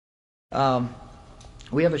Um,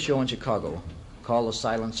 we have a show in Chicago called The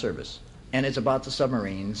Silent Service, and it's about the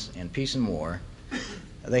submarines in peace and war.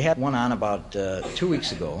 They had one on about 2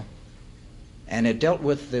 weeks ago, and it dealt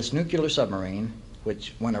with this nuclear submarine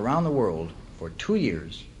which went around the world for 2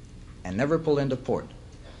 years and never pulled into port.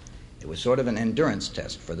 It was sort of an endurance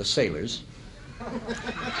test for the sailors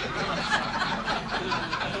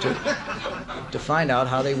to find out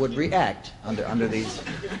how they would react under these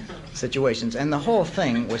situations. And the whole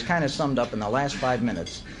thing was kind of summed up in the last 5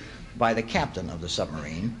 minutes by the captain of the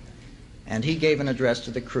submarine, and he gave an address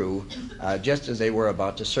to the crew just as they were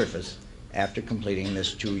about to surface after completing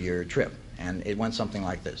this 2-year trip. And it went something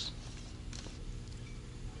like this.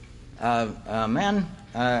 Men,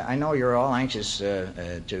 I know you're all anxious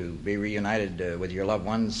to be reunited with your loved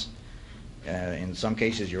ones, in some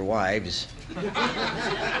cases your wives.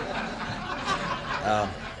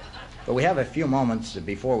 But we have a few moments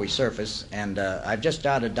before we surface, and I've just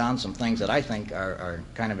jotted down some things that I think are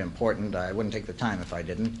kind of important. I wouldn't take the time if I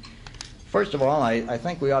didn't. First of all, I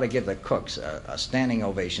think we ought to give the cooks a standing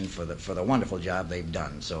ovation for the wonderful job they've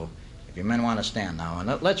done. So if you men want to stand now,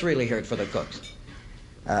 and let's really hear it for the cooks.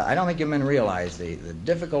 I don't think you men realize the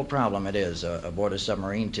difficult problem it is aboard a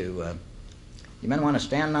submarine to... you men want to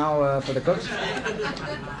stand now for the cooks?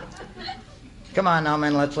 Come on now,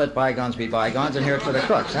 men, let's let bygones be bygones and hear it for the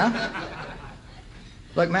cooks, huh?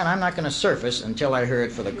 Look, man, I'm not going to surface until I hear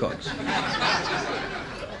it for the cooks.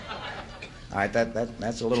 All right,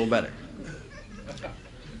 that's a little better.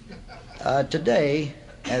 Today,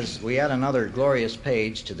 as we add another glorious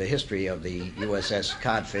page to the history of the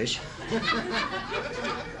USS.Codfish,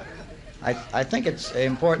 I think it's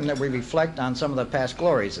important that we reflect on some of the past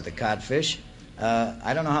glories of the Codfish.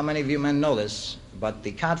 I don't know how many of you men know this, but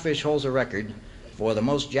the Codfish holds a record for the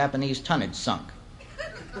most Japanese tonnage sunk,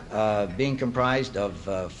 being comprised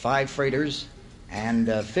of 5 freighters and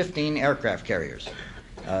 15 aircraft carriers.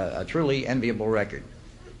 A truly enviable record.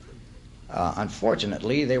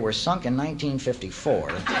 Unfortunately, they were sunk in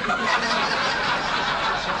 1954.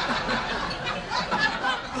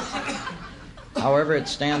 However, it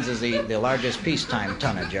stands as the largest peacetime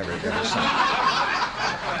tonnage ever sunk.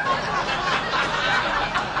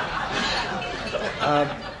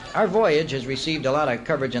 Our voyage has received a lot of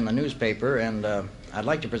coverage in the newspaper, and I'd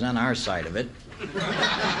like to present our side of it.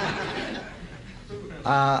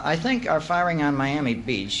 I think our firing on Miami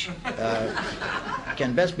Beach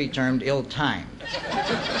can best be termed ill-timed.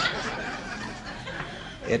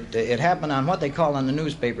 It happened on what they call in the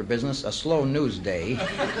newspaper business a slow news day,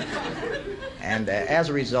 and as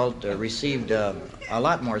a result received a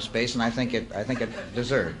lot more space than I think it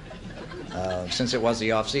deserved, since it was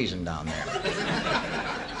the off-season down there.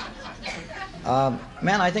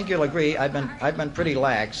 Man, I think you'll agree I've been pretty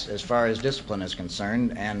lax as far as discipline is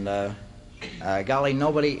concerned, and golly,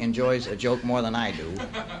 nobody enjoys a joke more than I do.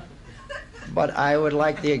 But I would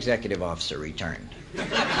like the executive officer returned.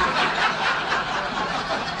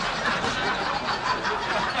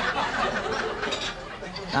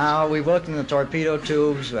 Now, we've looked in the torpedo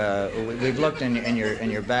tubes, we've looked in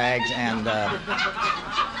your bags, and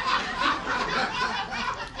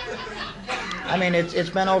I mean, it's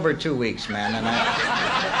been over 2 weeks, man, and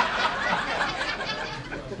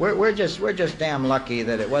we're just damn lucky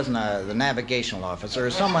that it wasn't the navigational officer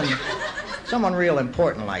or someone real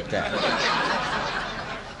important like that.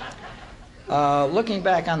 Looking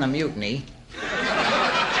back on the mutiny,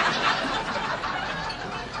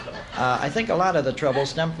 I think a lot of the trouble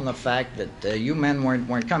stemmed from the fact that you men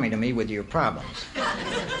weren't coming to me with your problems.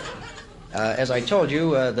 As I told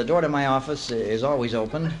you, the door to my office is always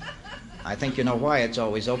open. I think you know why it's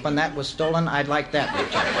always open. That was stolen. I'd like that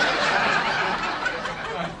returned.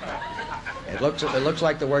 It looks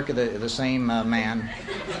like the work of the same man.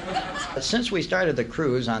 Since we started the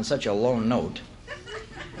cruise on such a low note,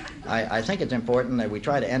 I think it's important that we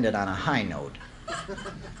try to end it on a high note.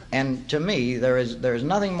 And to me, there is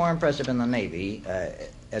nothing more impressive in the Navy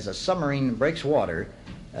as a submarine breaks water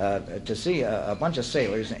to see a bunch of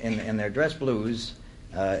sailors in their dress blues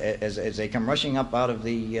as they come rushing up out of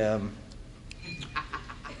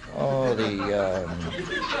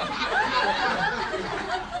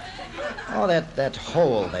that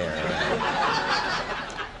hole there,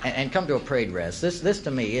 and come to a parade rest. This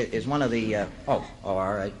to me is one of the all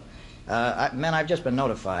right. Men, I've just been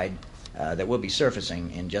notified that we'll be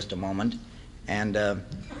surfacing in just a moment, and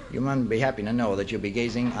you might be happy to know that you'll be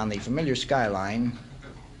gazing on the familiar skyline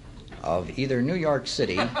of either New York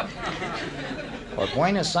City or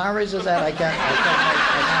Buenos Aires. Is that? I can't.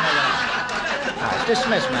 All right,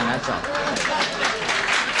 dismiss, man. That's all.